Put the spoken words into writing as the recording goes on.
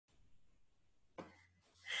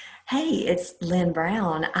Hey, it's Lynn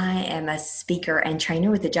Brown. I am a speaker and trainer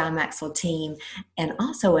with the John Maxwell team and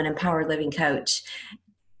also an empowered living coach.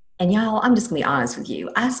 And y'all, I'm just going to be honest with you.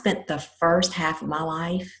 I spent the first half of my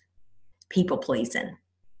life people pleasing.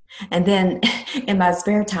 And then in my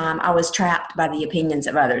spare time, I was trapped by the opinions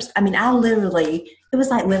of others. I mean, it was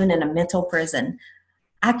like living in a mental prison.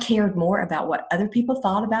 I cared more about what other people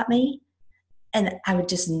thought about me. And I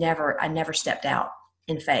never stepped out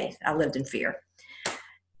in faith. I lived in fear.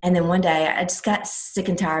 And then one day I just got sick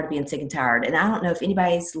and tired of being sick and tired. And I don't know if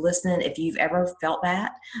anybody's listening, if you've ever felt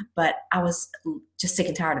that, but I was just sick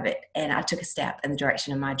and tired of it. And I took a step in the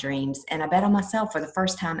direction of my dreams and I bet on myself for the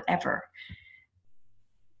first time ever.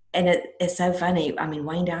 And it's so funny. I mean,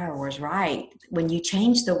 Wayne Dyer was right. When you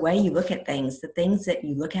change the way you look at things, the things that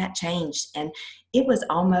you look at changed. And it was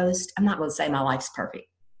almost, I'm not going to say my life's perfect.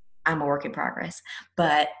 I'm a work in progress,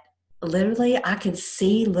 but literally I could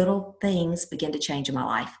see little things begin to change in my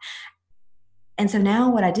life. And so now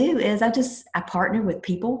what I do is I partner with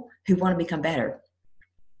people who want to become better.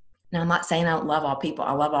 Now I'm not saying I don't love all people.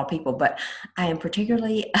 I love all people, but I am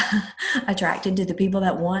particularly attracted to the people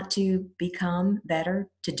that want to become better,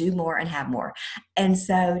 to do more and have more. And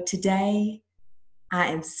so today I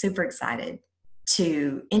am super excited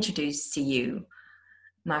to introduce to you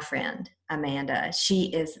my friend Amanda. She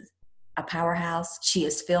is a powerhouse. She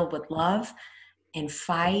is filled with love and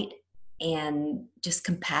fight and just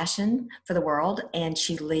compassion for the world. And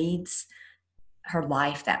she leads her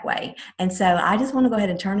life that way. And so I just want to go ahead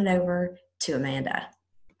and turn it over to Amanda.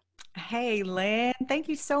 Hey, Lynn, thank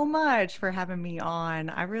you so much for having me on.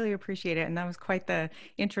 I really appreciate it. And that was quite the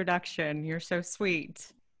introduction. You're so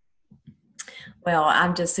sweet. Well,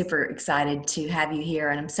 I'm just super excited to have you here.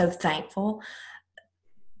 And I'm so thankful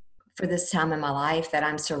for this time in my life that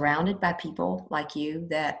I'm surrounded by people like you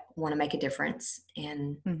that want to make a difference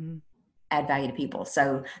and Mhm. add value to people.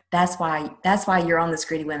 So that's why you're on the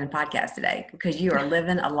Greedy Women podcast today, because you are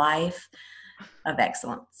living a life of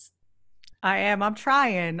excellence. I am. I'm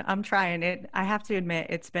trying. I'm trying it. I have to admit,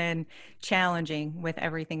 it's been challenging with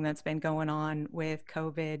everything that's been going on with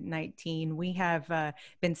COVID-19. We have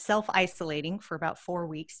been self-isolating for about 4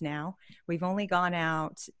 weeks now. We've only gone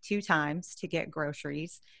out 2 times to get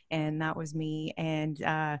groceries, and that was me. And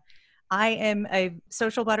I am a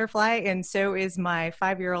social butterfly, and so is my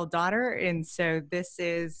 5-year-old daughter. And so this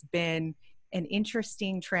has been an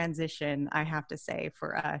interesting transition, I have to say,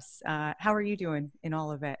 for us. How are you doing in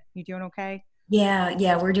all of it? You doing okay?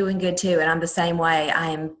 Yeah, we're doing good too. And I'm the same way. I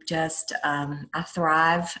am just, I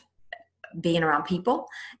thrive being around people.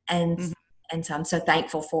 And, Mhm. and so I'm so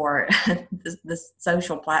thankful for the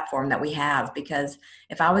social platform that we have, because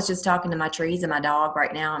if I was just talking to my trees and my dog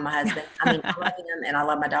right now and my husband, I mean, I love him and I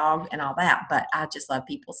love my dog and all that, but I just love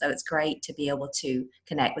people. So it's great to be able to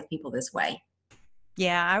connect with people this way.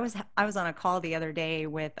 Yeah, I was on a call the other day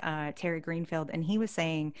with Terry Greenfield, and he was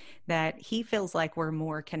saying that he feels like we're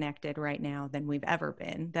more connected right now than we've ever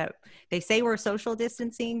been. That they say we're social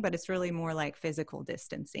distancing, but it's really more like physical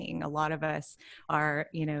distancing. A lot of us are,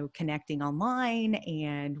 connecting online,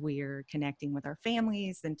 and we're connecting with our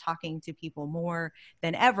families and talking to people more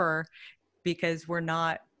than ever because we're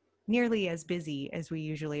not nearly as busy as we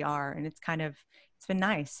usually are. And it's been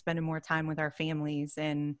nice spending more time with our families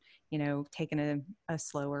and, taking a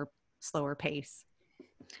slower pace.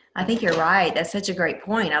 I think you're right. That's such a great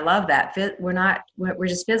point. I love that. We're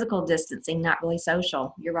just physical distancing, not really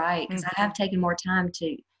social. You're right. Because I have Mhm. taken more time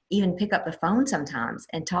to even pick up the phone sometimes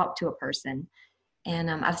and talk to a person. And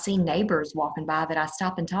I've seen neighbors walking by that I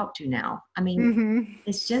stop and talk to now. I mean, Mhm.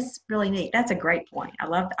 it's just really neat. That's a great point. I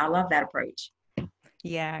love that approach.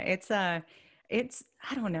 Yeah, it's I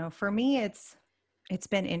don't know. For me, it's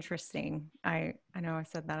been interesting. I know I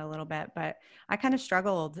said that a little bit, but I kind of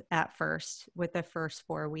struggled at first with the first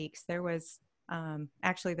 4 weeks. There was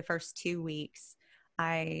actually the first 2 weeks.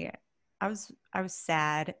 I I was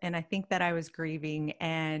sad, and I think that I was grieving.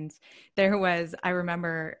 And I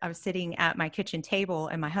remember I was sitting at my kitchen table,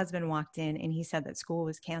 and my husband walked in, and he said that school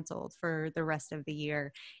was canceled for the rest of the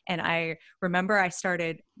year. And I remember I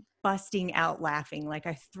started busting out laughing. Like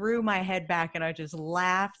I threw my head back and I just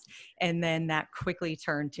laughed. And then that quickly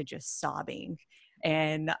turned to just sobbing.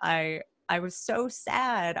 And I was so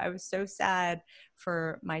sad. I was so sad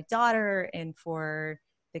for my daughter and for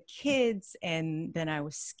the kids. And then I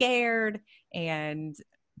was scared. And,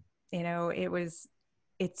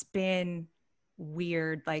 it's been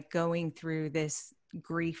weird, like going through this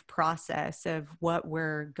grief process of what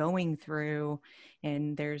we're going through.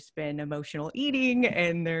 And there's been emotional eating,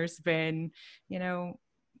 and there's been, you know,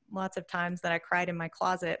 lots of times that I cried in my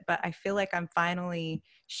closet. But I feel like I'm finally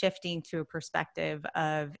shifting to a perspective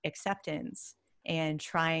of acceptance and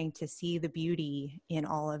trying to see the beauty in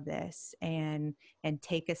all of this, and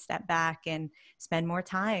take a step back and spend more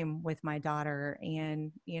time with my daughter,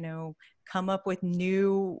 and come up with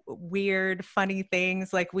new weird funny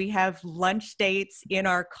things. Like, we have lunch dates in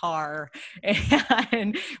our car,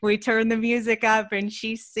 and we turn the music up and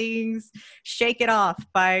she sings Shake It Off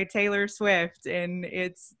by Taylor Swift, and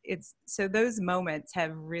it's so those moments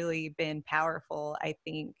have really been powerful, I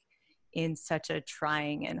think, in such a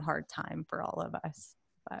trying and hard time for all of us.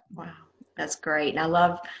 But wow, that's great. And I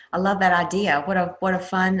love that idea. What a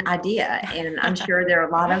fun idea. And I'm sure there are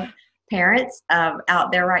a lot of parents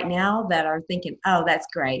out there right now that are thinking, oh, that's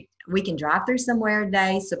great. We can drive through somewhere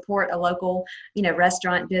today, support a local,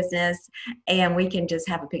 restaurant business, and we can just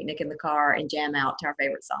have a picnic in the car and jam out to our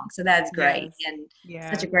favorite song. So that's great. yes,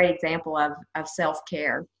 And such yeah. a great example of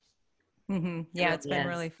self-care. It Yeah, it's really been is.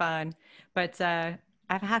 really fun. But I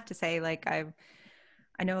have to say, like, I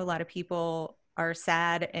know a lot of people are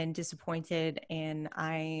sad and disappointed, and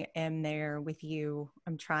I am there with you.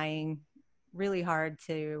 I'm trying really hard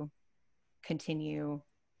to continue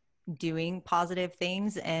doing positive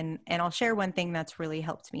things, and I'll share one thing that's really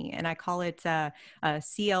helped me, and I call it a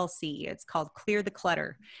CLC. It's called Clear the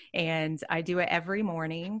Clutter, and I do it every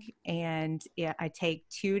morning, and I take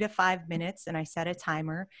 2 to 5 minutes and I set a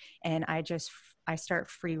timer, and I start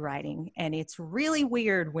free writing. And it's really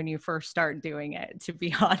weird when you first start doing it, to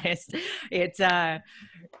be honest. It's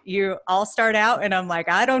I'll start out and I'm like,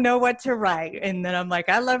 I don't know what to write. And then I'm like,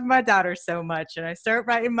 I love my daughter so much. And I start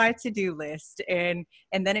writing my to-do list. And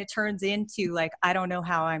then it turns into like, I don't know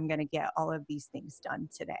how I'm going to get all of these things done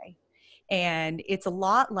today. And it's a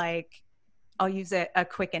lot like, I'll use a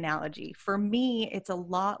quick analogy. For me, it's a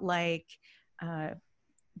lot like uh,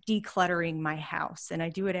 decluttering my house. And I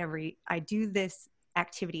do this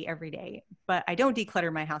activity every day, but I don't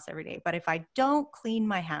declutter my house every day. But if I don't clean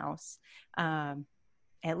my house,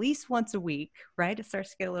 at least once a week, right? It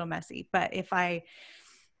starts to get a little messy. But if I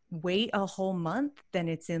wait a whole month, then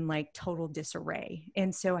it's in like total disarray.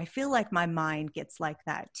 And so I feel like my mind gets like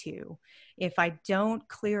that too. If I don't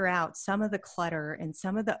clear out some of the clutter and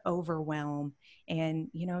some of the overwhelm and,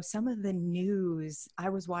 some of the news, I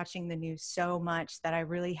was watching the news so much that I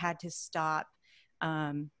really had to stop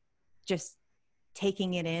just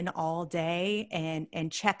taking it in all day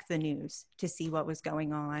and check the news to see what was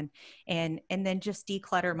going on, and then just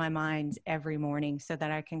declutter my mind every morning so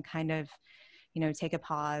that I can kind of take a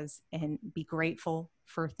pause and be grateful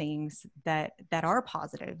for things that are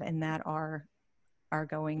positive and that are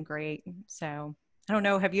going great. So I don't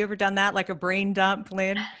know, have you ever done that, like a brain dump,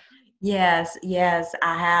 Lynn? Yes, yes,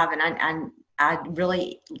 I have, and I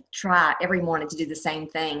really try every morning to do the same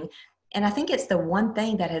thing, and I think it's the one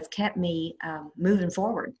thing that has kept me moving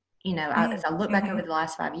forward. As I look back Mm-hmm. over the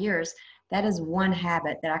last 5 years, that is one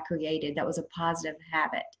habit that I created that was a positive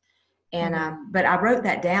habit. And Mm-hmm. but I wrote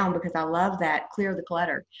that down because I love that clear the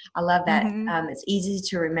clutter. I love that Mm-hmm. it's easy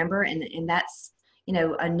to remember, and that's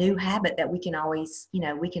a new habit that we can always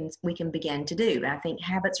we can begin to do. And I think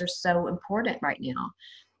habits are so important right now.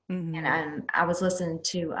 Mm-hmm. And I was listening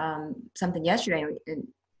to something yesterday,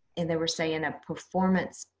 and they were saying a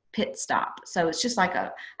performance pit stop. So it's just like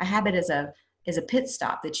a habit is a pit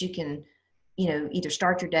stop that you can, either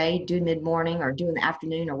start your day, do mid morning, or do in the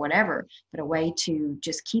afternoon or whatever, but a way to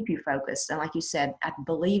just keep you focused. And like you said, I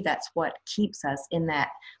believe that's what keeps us in that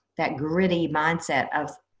gritty mindset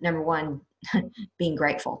of, number one, being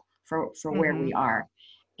grateful for where Mm-hmm. we are.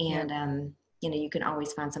 Yep. And you can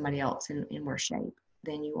always find somebody else in worse shape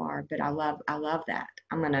than you are. But I love that.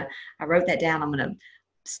 I wrote that down. I'm gonna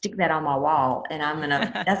stick that on my wall, and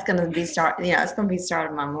that's gonna be it's gonna be the start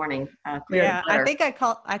of my morning. Clear the Yeah, clutter.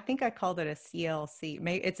 I think I called it a CLC.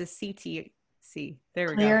 Maybe it's a CTC. There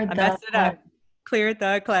we go. Clear I the messed it up. clutter. Clear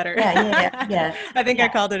the clutter. Yeah, yeah, yeah, yes, I think I yeah.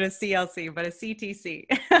 called it a CLC, but a CTC.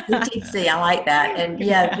 UTC, I like that. And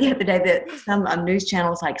yeah, Yeah. the other day that some news channel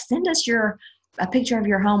was like, send us a picture of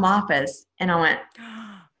your home office, and I went,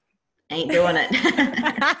 ain't doing it.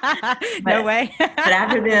 No but way. but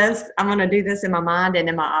after this, I'm gonna do this in my mind and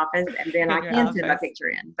in my office, and then I In your can send my office. picture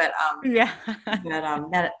in. Yeah.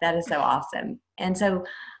 That is so awesome. And so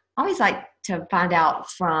I always like to find out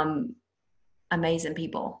from amazing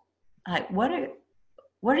people, like what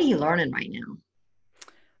are you learning right now?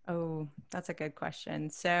 Oh, that's a good question.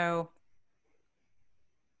 So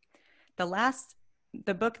the last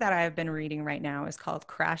the book that I've been reading right now is called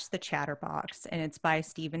Crash the Chatterbox, and it's by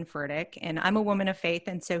Stephen Furtick. And I'm a woman of faith,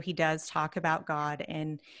 and so he does talk about God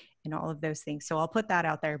and all of those things. So I'll put that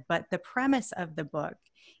out there. But the premise of the book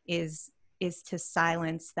is to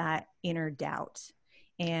silence that inner doubt,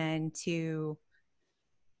 and to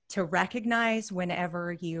recognize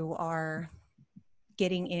whenever you are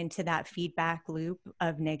getting into that feedback loop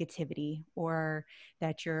of negativity, or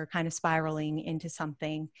that you're kind of spiraling into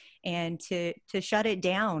something, and to shut it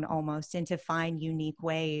down almost, and to find unique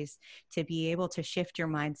ways to be able to shift your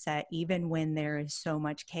mindset even when there is so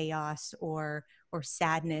much chaos or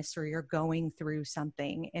sadness, or you're going through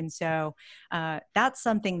something. And so that's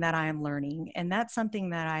something that I am learning, and that's something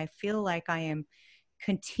that I feel like I am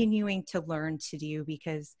continuing to learn to do,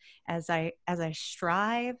 because as I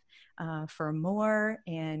strive for more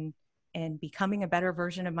and becoming a better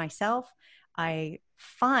version of myself, I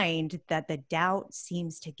find that the doubt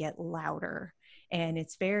seems to get louder. And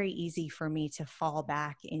it's very easy for me to fall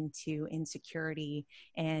back into insecurity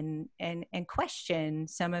and question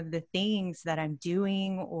some of the things that I'm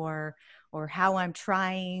doing, or how I'm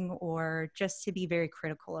trying, or just to be very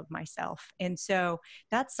critical of myself. And so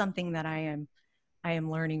that's something that I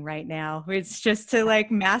am learning right now. It's just to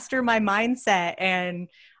like master my mindset. And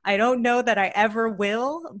I don't know that I ever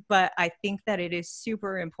will, but I think that it is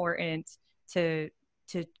super important to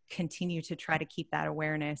continue to try to keep that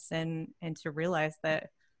awareness, and to realize that,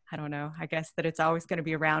 I don't know, I guess that it's always going to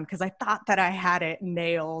be around, because I thought that I had it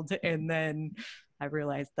nailed, and then I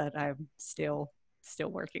realized that I'm still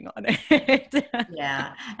working on it.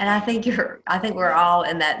 Yeah. And I think we're all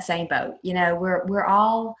in that same boat. You know, we're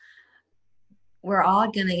all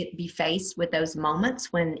going to be faced with those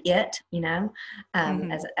moments when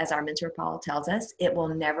Mhm. as our mentor Paul tells us, it will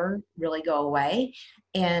never really go away.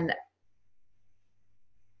 And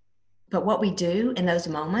but what we do in those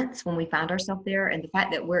moments when we find ourselves there, and the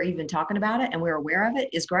fact that we're even talking about it and we're aware of it,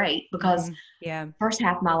 is great, because Mhm. Yeah. first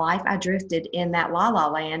half of my life I drifted in that la la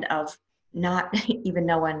land of not even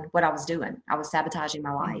knowing what I was doing. I was sabotaging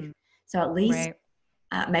my life. Mhm. So at least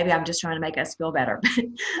Right. maybe I'm just trying to make us feel better, but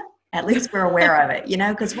at least we're aware of it,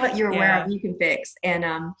 because what you're aware of, Yeah. you can fix. And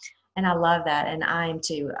I love that. And I am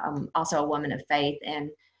too, also a woman of faith.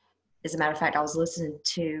 And as a matter of fact, I was listening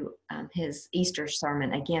to his Easter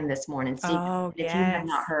sermon again this morning. Steve, Oh, if you have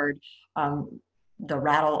not yes. heard the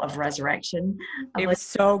rattle of resurrection, It was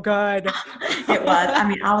so good. it was. I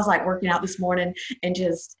mean, I was like working out this morning, and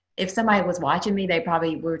just, if somebody was watching me, they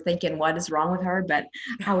probably were thinking, "What is wrong with her?" But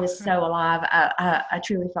I was so alive. I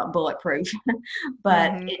truly felt bulletproof.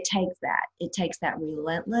 But Mhm. it takes that. It takes that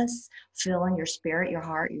relentless filling your spirit, your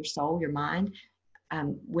heart, your soul, your mind,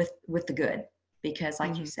 with the good. Because,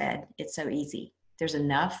 like you Mhm. said, it's so easy. There's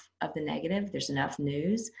enough of the negative. There's enough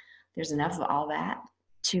news. There's enough of all that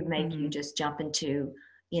to make you Mhm. just jump into,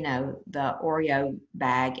 the Oreo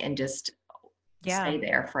bag and just Yeah. stay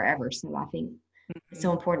there forever. So I think it's so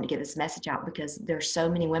Mhm. important to get this message out, because there's so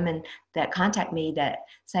many women that contact me that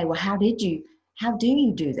say, well, how do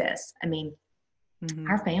you do this? I mean, Mhm.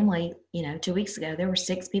 our family, 2 weeks ago, there were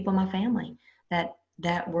 6 people in my family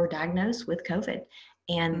that were diagnosed with COVID.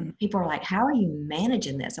 Mhm. And people are like, how are you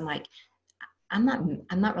managing this? I'm like, I'm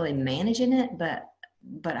not really managing it,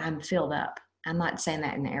 but I'm filled up. I'm not saying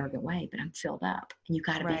that in an arrogant way, but I'm filled up, and you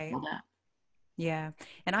got to be Right. filled up. Yeah.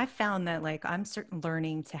 And I found that like I'm certain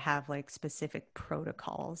learning to have like specific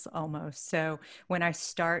protocols almost. So when I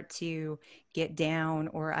start to get down,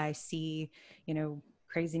 or I see,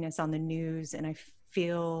 craziness on the news, and I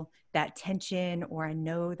feel that tension, or I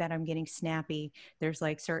know that I'm getting snappy, there's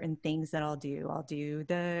like certain things that I'll do. I'll do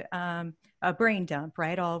the a brain dump,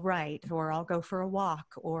 right? I'll write, or I'll go for a walk,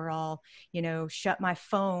 or I'll, shut my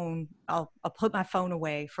phone. I'll put my phone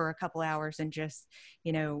away for a couple hours and just,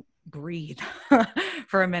 breathe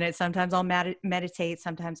for a minute. Sometimes I'll meditate,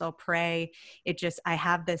 sometimes I'll pray. I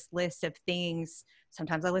have this list of things.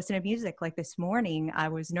 Sometimes I listen to music. Like this morning, I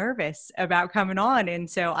was nervous about coming on. And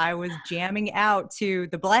so I was jamming out to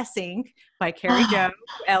The Blessing by Carrie Oh, Joe,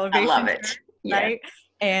 I love Elevation it. Church, Yes. right?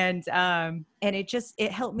 And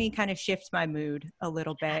it helped me kind of shift my mood a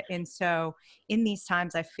little bit. And so in these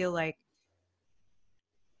times, I feel like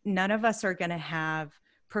none of us are going to have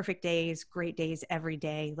perfect days, great days every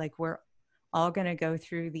day. Like we're all going to go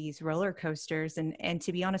through these roller coasters. And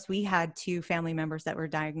to be honest, we had two family members that were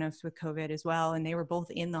diagnosed with COVID as well. And they were both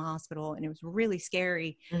in the hospital, and it was really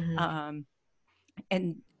scary. Hmm. Um,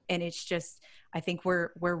 and, and it's just, I think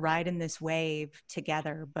we're riding this wave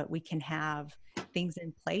together, but we can have things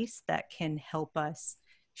in place that can help us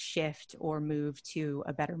shift or move to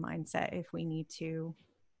a better mindset if we need to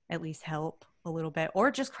at least help a little bit,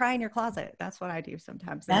 or just cry in your closet. That's what I do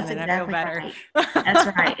sometimes, and That's then I feel exactly better. right.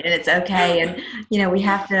 That's right. And it's okay. And, we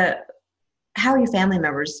have to, how are your family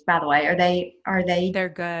members, by the way? Are they They're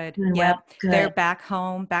good. doing well? Yep. They're Good. back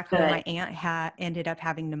home. Back home, my Good. aunt had ended up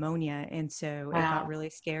having pneumonia, and so it got Wow.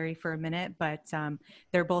 really scary for a minute. But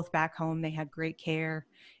they're both back home. They had great care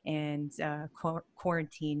and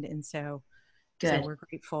quarantined, and so So Good. we're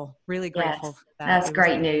grateful, really grateful Yes. for that. That's It was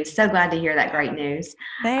great news. So glad to hear that yeah. great news.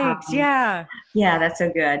 Thanks. Um, Yeah. yeah, that's so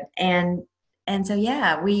good. And so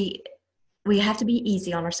yeah, we have to be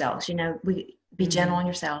easy on ourselves. We be gentle Mm-hmm. on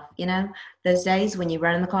yourself. Those days when you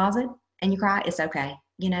run in the closet and you cry, it's okay.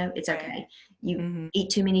 It's Right. okay. You Mm-hmm. eat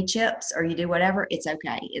too many chips or you do whatever, it's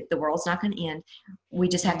okay. The world's not going to end. We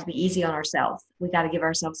just have Right. to be easy on ourselves. We got to give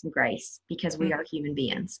ourselves some grace because we Mm-hmm. are human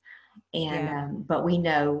beings. And Yeah. but we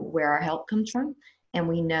know where our help comes from, and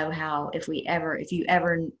we know how if you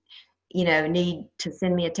ever need to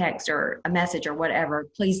send me a text or a message or whatever,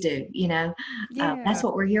 please do. That's Yeah.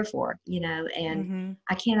 what we're here for. And Mm-hmm.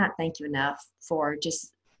 I cannot thank you enough for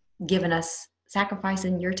just giving us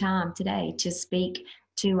sacrificing your time today to speak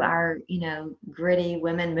to our gritty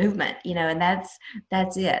women movement. And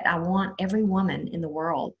that's it. I want every woman in the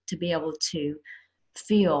world to be able to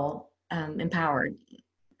feel empowered,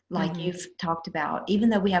 like Mm-hmm. you've talked about, even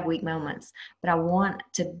though we have weak moments. But I want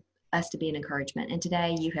us to be an encouragement. And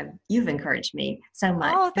today you've encouraged me so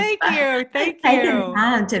much Oh, just thank by you. Thank taking you.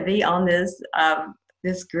 time to be on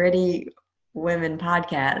this gritty women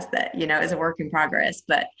podcast that is a work in progress.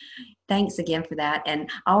 But thanks again for that. And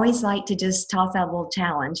I always like to just toss out a little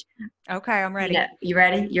challenge. Okay, I'm ready. You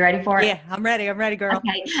ready? You ready for it? Yeah, I'm ready. I'm ready, girl.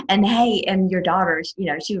 Okay. And hey, and your daughter,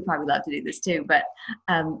 she would probably love to do this too, but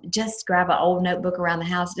just grab an old notebook around the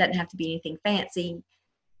house. It doesn't have to be anything fancy,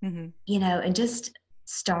 Mm-hmm. and just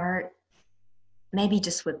start maybe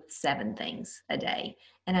just with 7 things a day.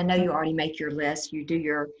 And I know you already make your list. You do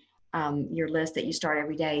your list that you start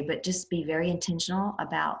every day, but just be very intentional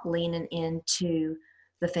about leaning into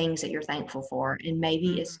the things that you're thankful for. And maybe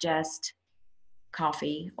Mm-hmm. it's just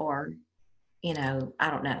coffee or, I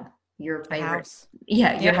don't know, your A favorite, house.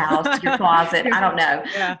 yeah, your house, your Yeah. closet, I don't know.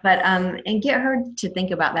 Yeah. But and get her to think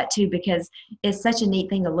about that too, because it's such a neat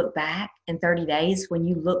thing to look back in 30 days. When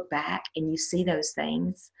you look back and you see those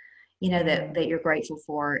things, Mm-hmm. that you're grateful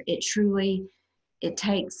for, it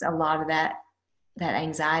takes a lot of that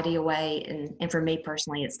anxiety away. And for me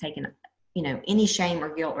personally, it's taken any shame or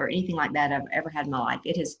guilt or anything like that I've ever had in my life.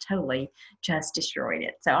 It has totally just destroyed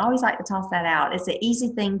it. So I always like to toss that out. It's an easy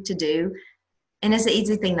thing to do, and it's an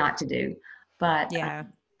easy thing not to do, but Yeah.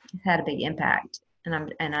 it's had a big impact. And I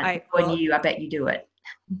knowing well, you, I bet you do it.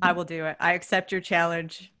 I will do it. I accept your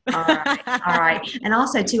challenge. All right. All right. And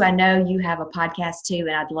also too, I know you have a podcast too,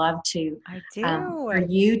 and I'd love to I for do.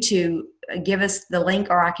 you to give us the link,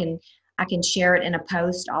 or I can share it in a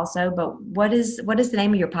post also. But what is the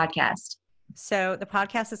name of your podcast? So the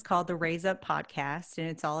podcast is called the Raise Up Podcast, and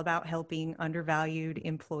it's all about helping undervalued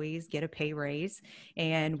employees get a pay raise.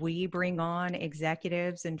 And we bring on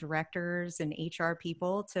executives and directors and HR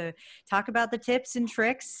people to talk about the tips and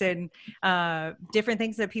tricks and different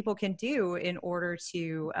things that people can do in order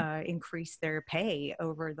to increase their pay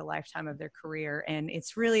over the lifetime of their career. And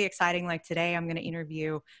it's really exciting. Like today, I'm going to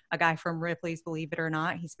interview a guy from Ripley's, believe it or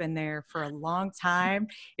not. He's been there for a long time.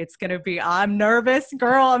 It's going to be, I'm nervous,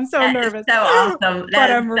 girl. I'm so That is nervous. so awesome. But That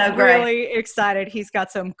is I'm so great. really excited. He's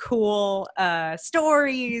got some cool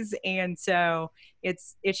stories, and so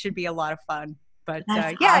it should be a lot of fun. But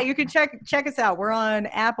That's yeah, awesome. you can check us out. We're on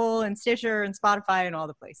Apple and Stitcher and Spotify and all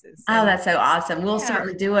the places. Oh, And that's so awesome. We'll yeah,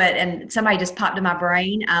 certainly do it. And somebody just popped in my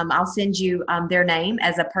brain. I'll send you their name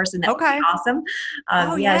as a person that would be okay. awesome.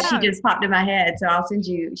 Oh Yeah, she yeah, just popped in my head. So I'll send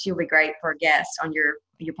you, she'll be great for a guest on your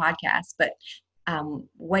podcast. But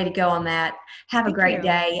way to go on that. Have a thank great you.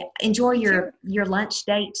 day. Enjoy You too. your lunch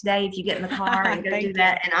date today if you get in the car and go do Thank you.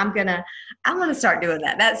 that. And I'm gonna start doing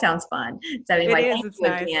that. That sounds fun. So It anyway, is. thank It's you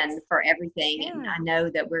nice. again for everything. And Yeah. I know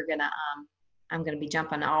that I'm gonna be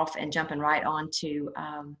jumping off and jumping right on to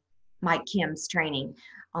Mike Kim's training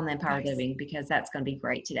on the Empowered Nice. Living, because that's going to be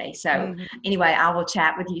great today. So Mhm. anyway, I will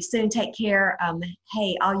chat with you soon. Take care.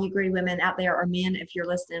 Hey, all you greedy women out there, or men, if you're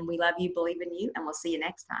listening, we love you, believe in you, and we'll see you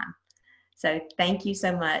next time. So thank you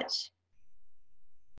so much.